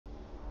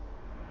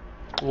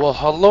Well,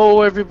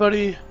 hello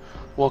everybody.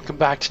 Welcome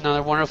back to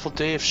another wonderful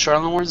day of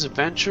Sharlen's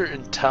adventure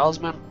in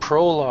Talisman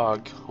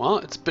Prologue. Well,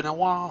 it's been a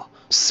while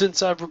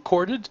since I've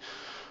recorded.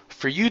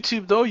 For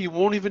YouTube though, you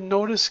won't even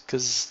notice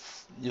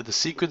because the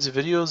sequence of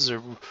videos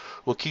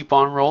will keep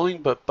on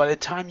rolling, but by the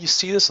time you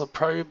see this,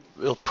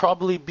 it'll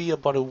probably be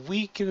about a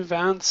week in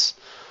advance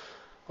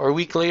or a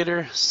week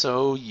later.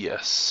 So,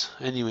 yes.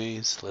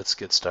 Anyways, let's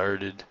get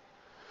started.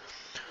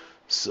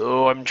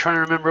 So, I'm trying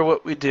to remember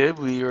what we did.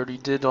 We already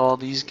did all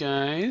these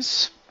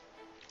guys.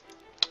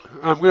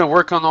 I'm going to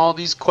work on all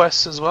these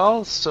quests as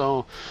well,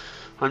 so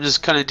I'm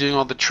just kind of doing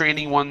all the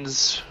training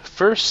ones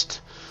first.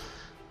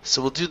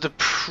 So we'll do the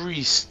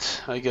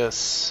priest, I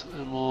guess,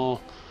 and we'll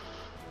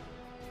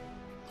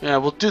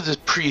do the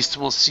priest,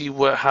 and we'll see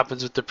what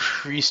happens with the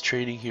priest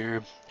training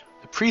here.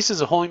 The priest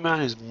is a holy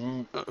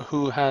man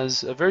who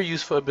has a very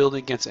useful ability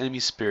against enemy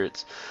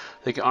spirits.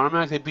 They can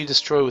automatically be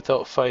destroyed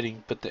without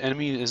fighting, but the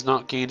enemy is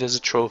not gained as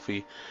a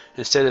trophy.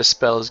 Instead, a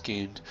spell is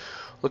gained.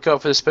 Look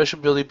out for the special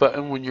ability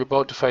button when you're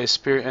about to fight a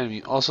spirit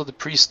enemy. Also, the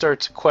priest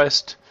starts a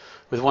quest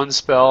with one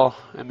spell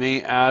and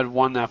may add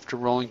one after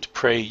rolling to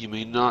pray. You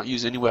may not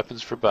use any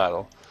weapons for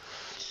battle.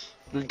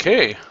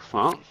 Okay,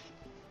 well,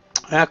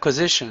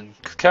 acquisition.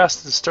 Cast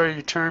at the start of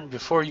your turn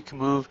before you can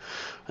move.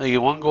 You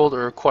get 1 gold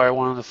or acquire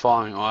one of the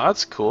following. Oh,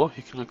 that's cool.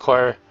 You can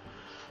acquire...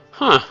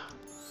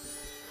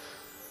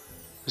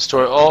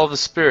 Destroy all the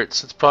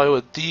spirits. That's probably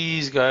what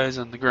these guys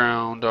on the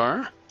ground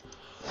are.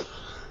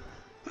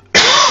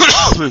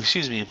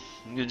 Excuse me.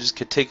 I'm going to just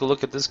take a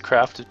look at this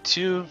craft of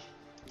 2.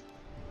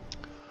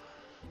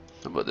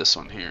 How about this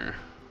one here?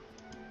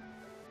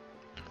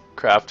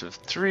 Craft of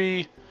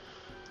 3.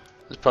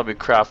 There's probably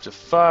craft of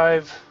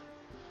 5.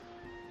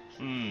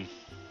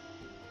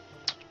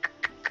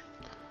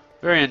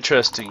 Very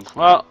interesting.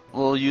 Well,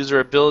 we'll use our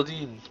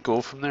ability and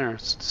go from there.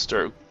 Let's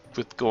start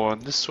with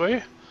going this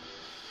way.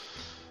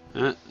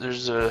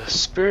 There's a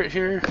spirit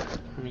here.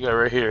 What do we got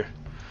right here?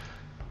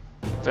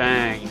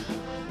 Bang.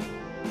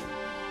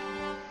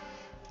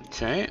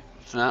 Okay,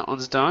 that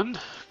one's done.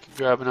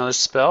 Grab another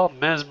spell.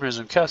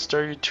 Mesmerism. Cast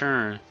start your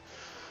turn.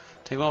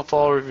 Take one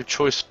follower of your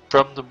choice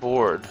from the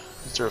board.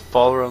 Is there a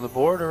follower on the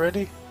board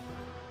already?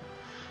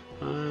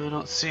 I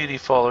don't see any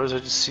followers. I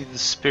just see the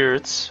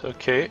spirits.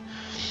 Okay.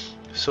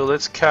 So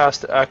let's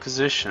cast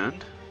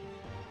Acquisition.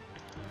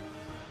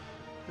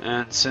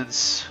 And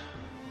since...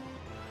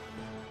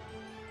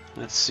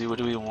 Let's see, what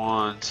do we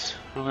want?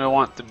 I'm going to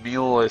want the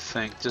mule, I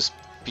think, just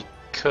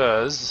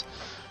because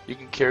you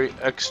can carry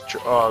extra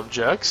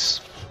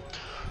objects.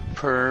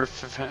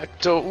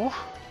 Perfecto.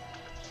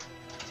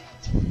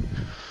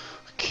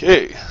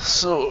 Okay,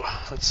 so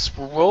let's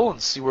roll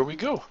and see where we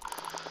go.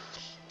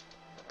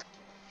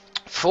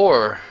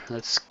 4.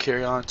 Let's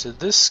carry on to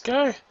this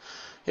guy.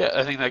 Yeah,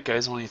 I think that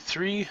guy's only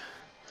 3.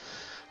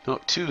 No,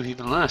 2,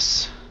 even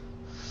less.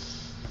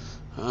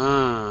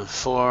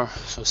 4.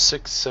 So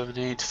 6, 7,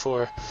 8,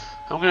 4.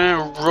 I'm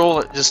gonna roll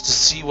it just to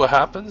see what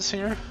happens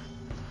here.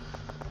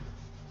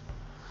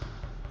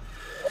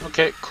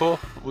 Okay, cool.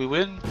 We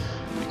win.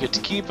 We get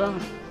to keep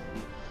him.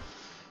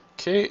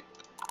 Okay.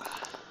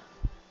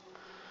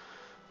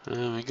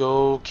 And we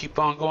go, keep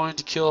on going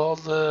to kill all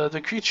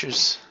the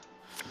creatures.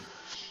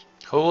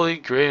 Holy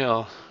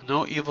Grail.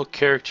 No evil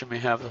character may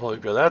have the Holy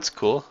Grail. That's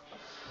cool.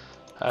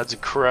 Adds a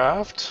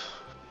craft.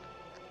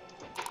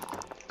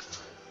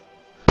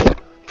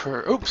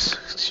 Oops,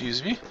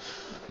 excuse me.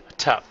 I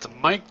tapped the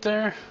mic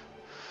there.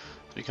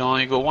 We can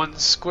only go 1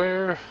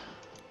 square.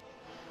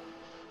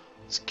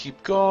 Let's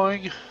keep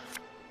going.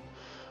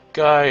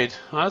 Guide.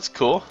 Oh, that's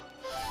cool.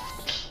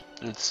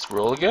 Let's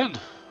roll again.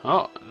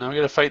 Oh, now we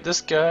gotta fight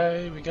this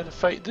guy. We gotta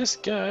fight this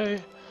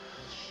guy.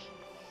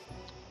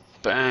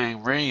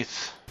 Bang,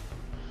 Wraith.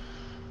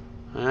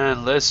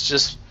 And let's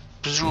just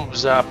zoom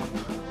zap.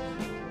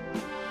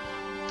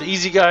 The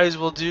easy guys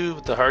will do,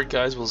 but the hard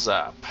guys will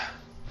zap.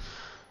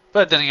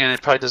 But then again,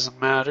 it probably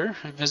doesn't matter.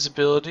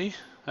 Invisibility.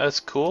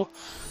 That's cool.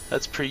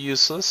 That's pretty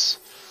useless.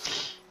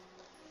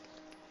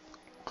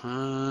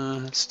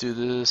 Let's do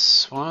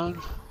this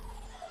one.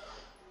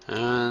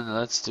 And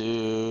let's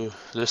do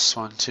this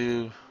one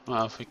too.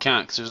 Well, if we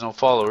can't because there's no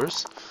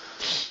followers.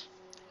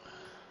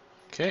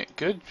 Okay,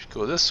 good.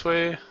 Go this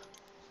way.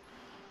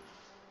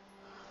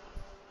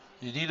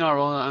 You need not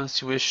roll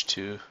unless you wish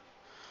to.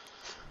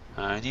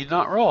 I need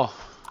not roll.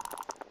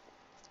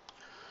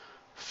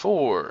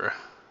 4.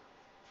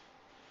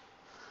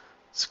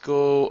 Let's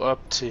go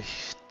up to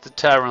the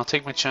tavern. I'll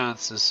take my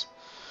chances.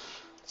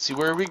 Let's see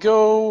where we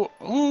go.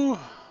 Ooh,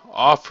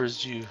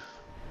 offers you.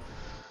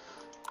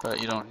 But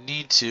you don't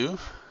need to.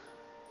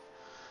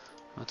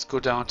 Let's go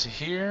down to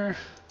here.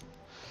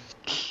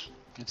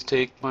 Let's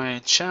take my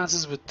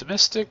chances with the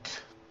Mystic.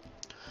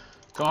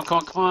 Come on, come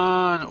on, come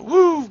on.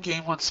 Woo!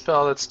 Gain 1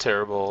 spell. That's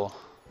terrible.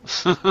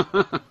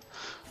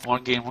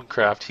 1 gain 1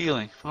 craft.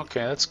 Healing.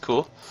 Okay, that's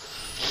cool.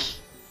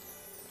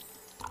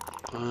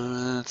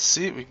 Let's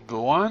see. We can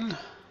go on.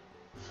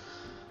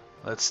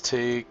 Let's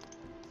take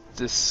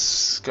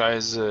this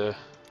guy's... Let's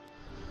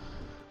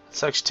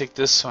actually take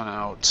this one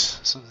out.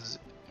 This one's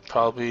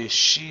probably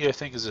she, I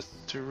think, is a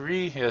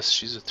 3. Yes,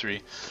 she's a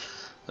 3.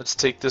 Let's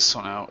take this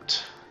one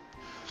out.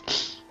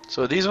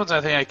 So these ones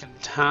I think I can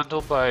handle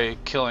by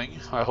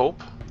killing, I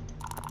hope.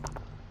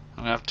 I'm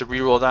gonna have to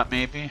reroll that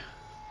maybe.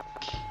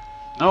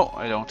 No,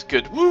 I don't.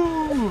 Good.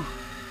 Woo!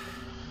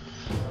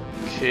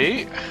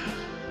 Okay.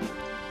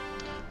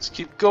 Let's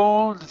keep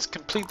going. Let's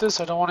complete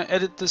this. I don't want to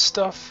edit this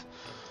stuff.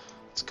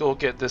 Let's go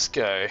get this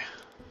guy.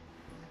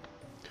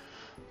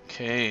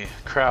 Okay,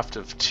 craft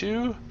of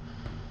 2.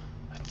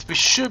 We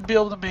should be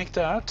able to make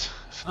that.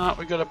 If not,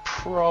 we got a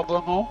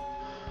problemo.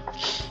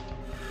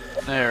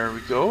 There we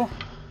go.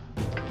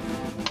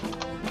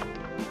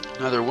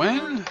 Another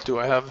win. Do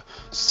I have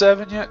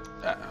 7 yet?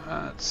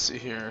 Let's see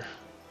here.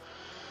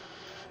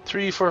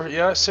 3, 4.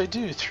 Yes, I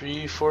do.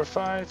 3, 4,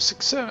 5,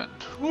 6, 7.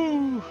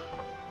 Woo!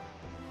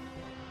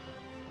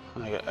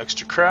 I got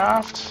extra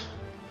craft.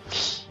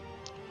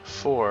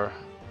 4.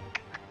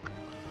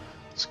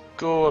 Let's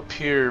go up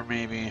here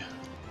maybe.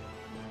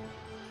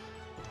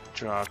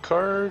 Draw a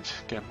card.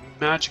 Get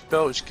a magic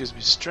belt, which gives me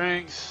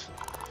strength.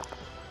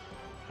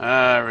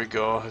 There we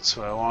go. That's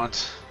what I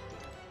want.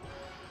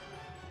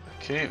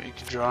 Okay, we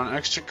can draw an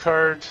extra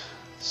card.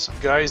 Some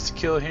guys to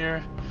kill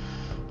here.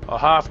 I'll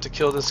have to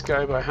kill this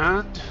guy by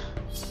hand.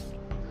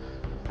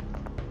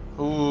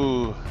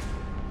 Ooh.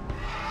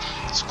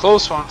 It's a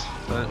close one,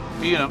 but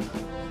beat him.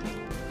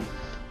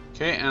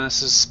 Okay, and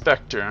this is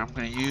Spectre. I'm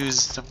gonna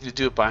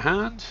do it by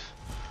hand.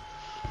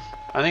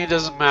 I think it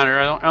doesn't matter.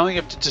 I don't think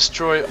you have to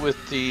destroy it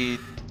with the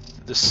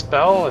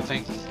spell. I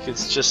think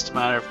it's just a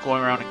matter of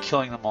going around and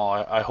killing them all.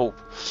 I hope.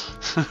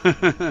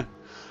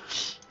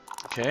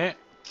 Okay,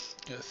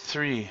 got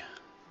 3.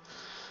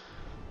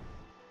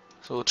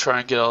 So we'll try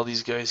and get all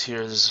these guys here.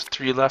 There's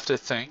 3 left, I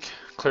think.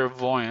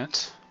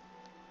 Clairvoyant.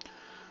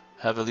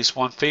 Have at least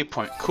 1 fate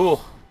point.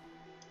 Cool.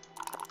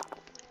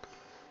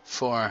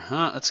 4.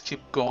 Huh? Let's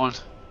keep going.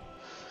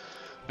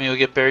 Maybe we'll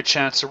get better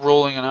chance of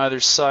rolling on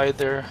either side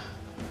there.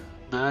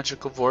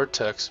 Magical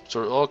Vortex.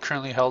 So all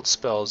currently held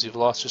spells. You've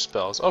lost your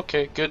spells.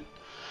 Okay, good.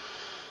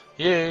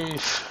 Yay.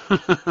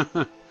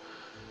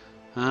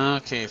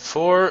 Okay,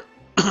 4.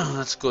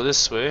 Let's go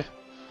this way.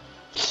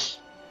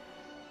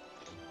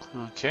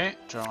 Okay,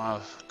 draw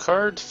a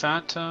card.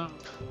 Phantom.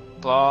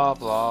 Blah,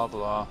 blah,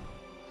 blah.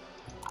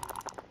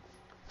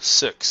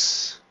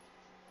 6.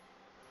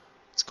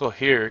 Let's go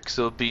here because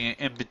it'll be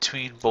in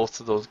between both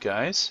of those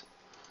guys.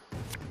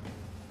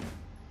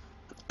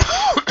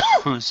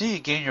 See, you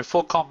gain your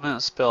full complement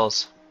of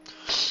spells.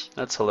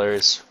 That's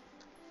hilarious.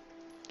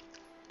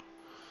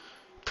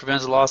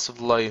 Prevents loss of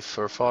life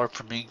or far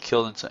from being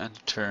killed until end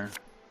of turn.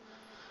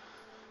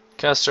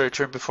 Cast start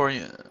turn before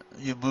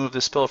you move.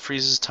 The spell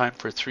freezes time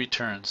for 3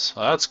 turns.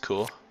 Oh, that's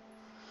cool.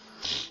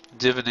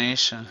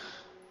 Divination.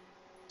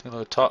 Take a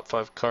look at the top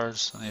 5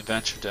 cards on the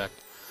adventure deck.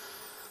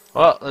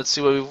 Well, let's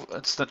see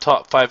it's the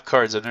top 5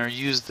 cards. I've never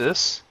used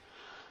this.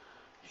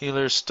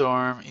 Healer,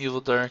 Storm,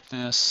 Evil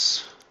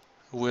Darkness,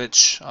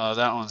 Witch.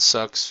 That one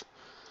sucks.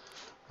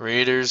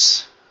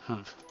 Raiders.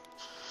 Okay,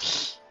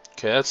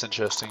 that's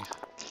interesting.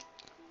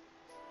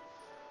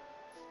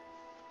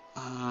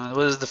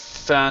 What does the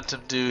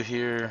Phantom do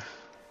here?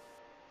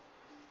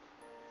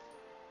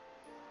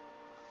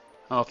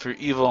 Oh, for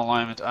evil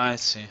alignment, I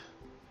see.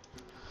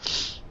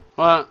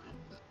 Well,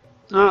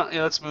 no,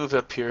 yeah, let's move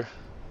up here.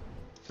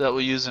 That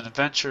will use an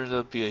adventure,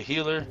 that'll be a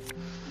healer.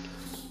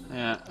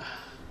 Yeah.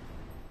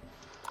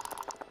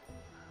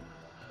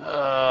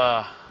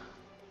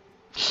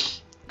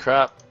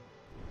 Crap.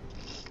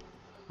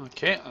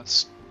 Okay,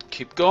 let's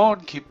keep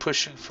going, keep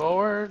pushing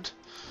forward.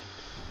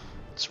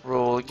 Let's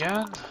roll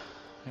again.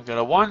 We've got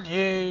a 1,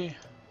 yay!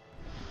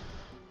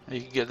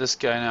 You can get this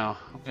guy now.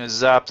 I'm gonna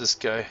zap this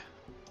guy.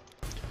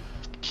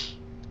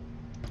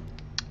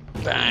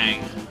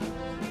 Bang!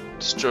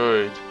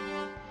 Destroyed.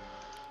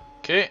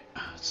 Okay,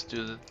 let's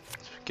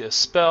get a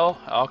spell.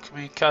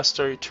 Alchemy, cast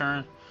start your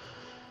turn.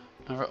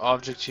 Whatever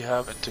object you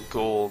have into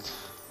gold.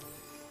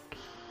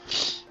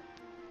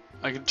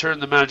 I can turn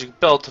the magic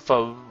belt if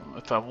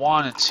I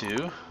wanted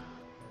to.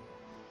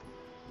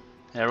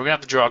 Yeah, we're gonna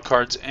have to draw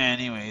cards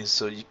anyways,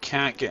 so you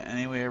can't get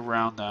any way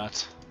around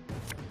that.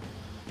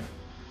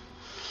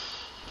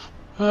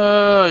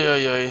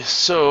 Yeah.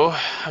 So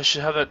I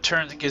should have that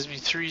turn that gives me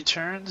 3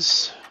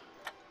 turns.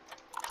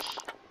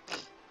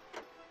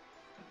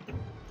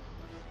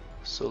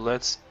 So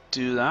let's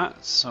do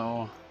that.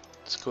 So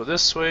let's go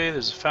this way.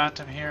 There's a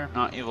Phantom here,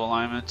 not evil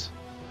alignment.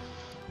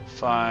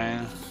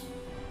 Fine.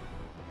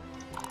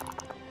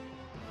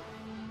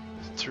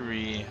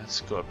 3.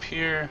 Let's go up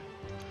here.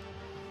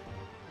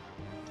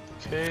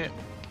 Okay.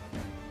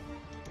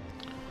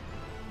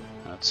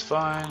 That's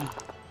fine.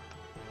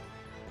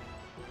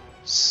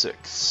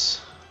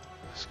 6.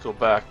 Let's go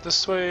back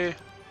this way.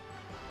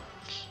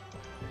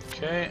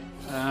 Okay.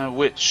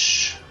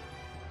 Witch.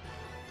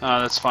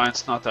 That's fine.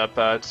 It's not that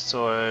bad.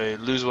 So I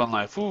lose 1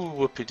 life. Ooh,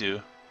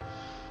 whoopie-doo.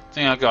 I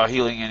think I got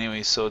healing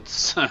anyway, so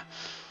it's...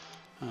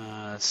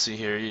 let's see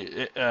here.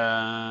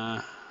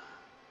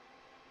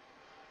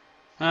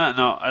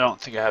 No, I don't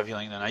think I have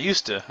healing then. I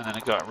used to, and then I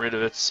got rid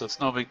of it, so it's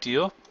no big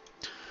deal.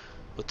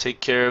 We'll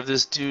take care of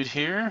this dude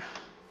here.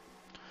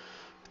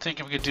 I think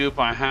I'm going to do it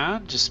by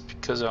hand just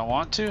because I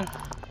want to.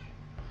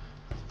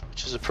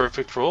 Which is a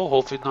perfect roll,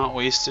 hopefully not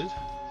wasted.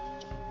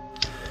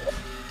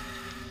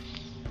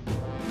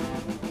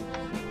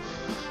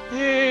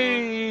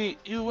 Yay!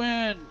 You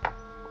win!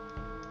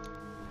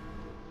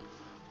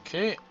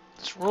 Okay,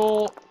 let's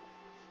roll.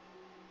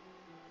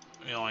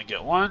 We only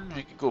get one.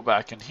 We can go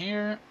back in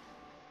here.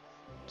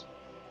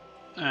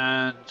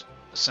 And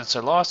since I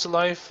lost a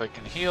life, I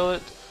can heal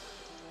it.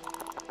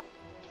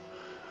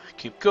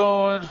 Keep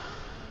going.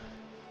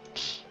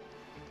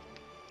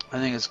 I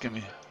think it's gonna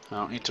be. I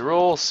don't need to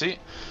roll. See?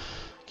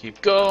 Keep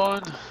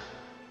going.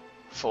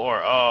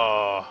 4.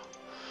 Oh.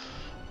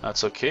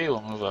 That's okay.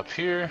 We'll move up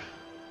here.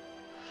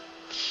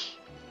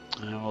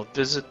 And we'll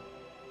visit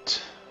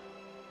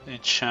the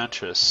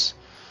Enchantress.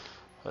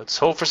 Let's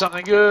hope for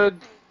something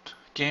good.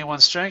 Gain 1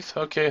 strength.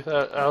 Okay,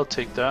 I'll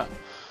take that.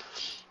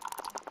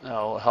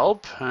 That'll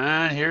help.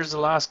 And here's the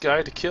last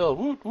guy to kill.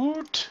 Woot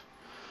woot.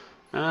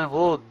 And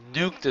we'll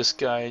nuke this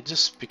guy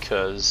just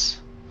because.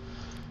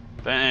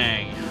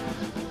 Bang.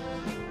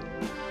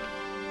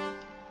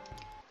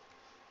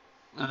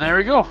 And there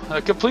we go.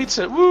 That completes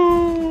it.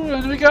 Woo!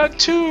 And we got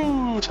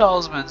 2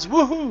 talismans.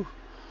 Woohoo!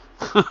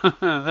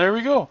 There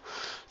we go.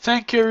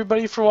 Thank you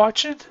everybody for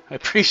watching. I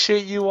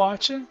appreciate you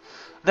watching.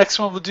 Next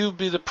one we'll do will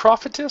be the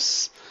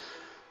Prophetess.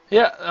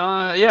 Yeah,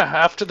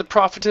 after the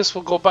Prophetess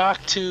we'll go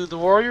back to the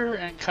Warrior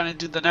and kind of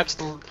do the next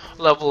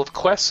level of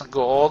quests and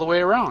go all the way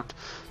around.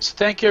 So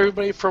thank you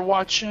everybody for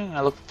watching.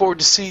 I look forward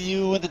to seeing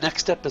you in the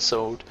next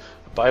episode.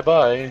 Bye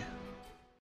bye.